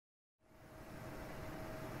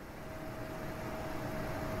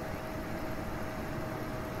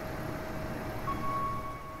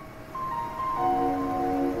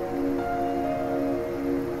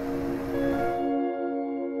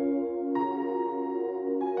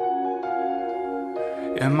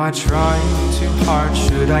Am I trying too hard?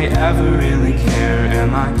 Should I ever really care?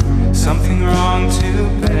 Am I something wrong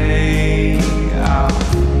to pay? I'll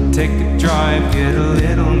take a drive, get a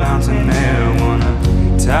little mountain air. Wanna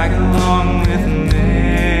tag along with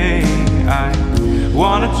me? I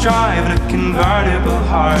wanna drive in a convertible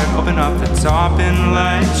heart, open up the top and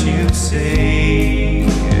let you see,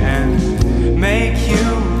 and make you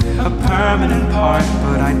a permanent part.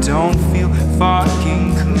 But I don't feel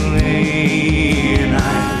fucking clean. I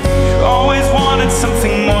always wanted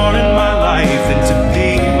something more in my life than to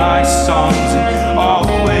be my songs and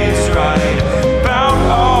always write about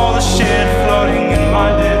all the shit floating in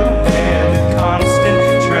my little head. The constant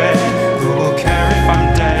dread, who will care if I'm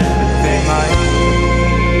dead? But they might,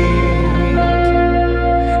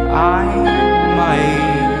 I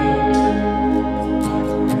might.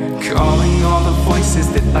 Calling all the voices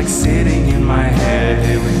that like sitting in my head.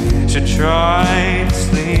 We should try to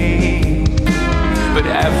sleep, but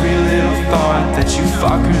every little thought that you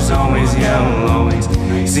fuckers always yell, always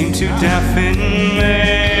seem to deafen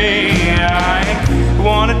me. I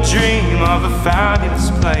wanna dream of a fabulous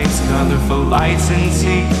place, colorful lights and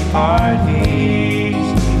tea parties,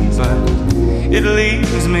 but it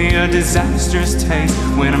leaves me a disastrous taste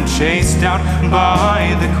when I'm chased out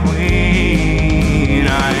by the queen.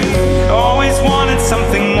 I always wanted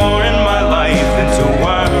something more in my life than to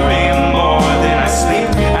worry more than I sleep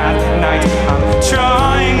at night. I'm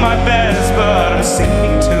trying my best, but I'm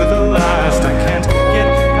sinking to the last. I can't get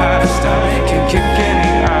past, I can't kick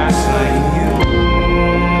any ass like you,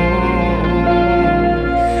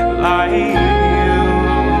 like you.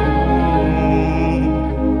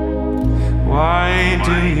 Why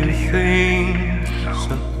do you think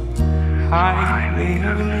so highly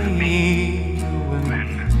of me when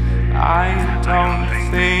I don't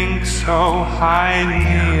think so highly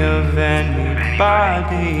of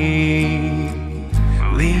anybody,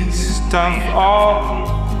 least of all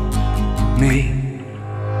me?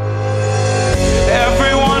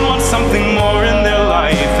 Everyone wants something more in their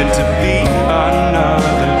life than to be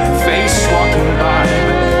another face walking by.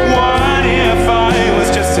 But what if I was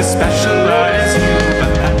just as special as you?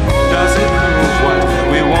 But that doesn't prove what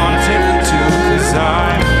we wanted to, 'cause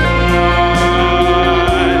I'm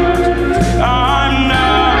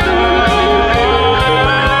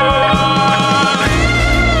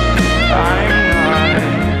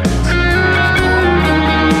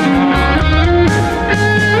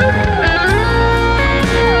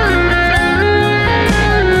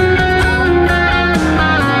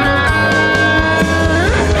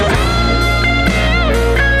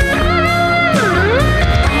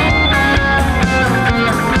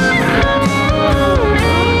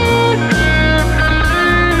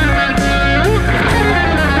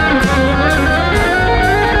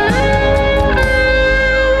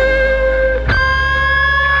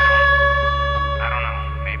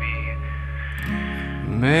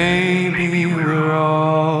maybe we're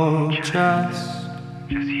all just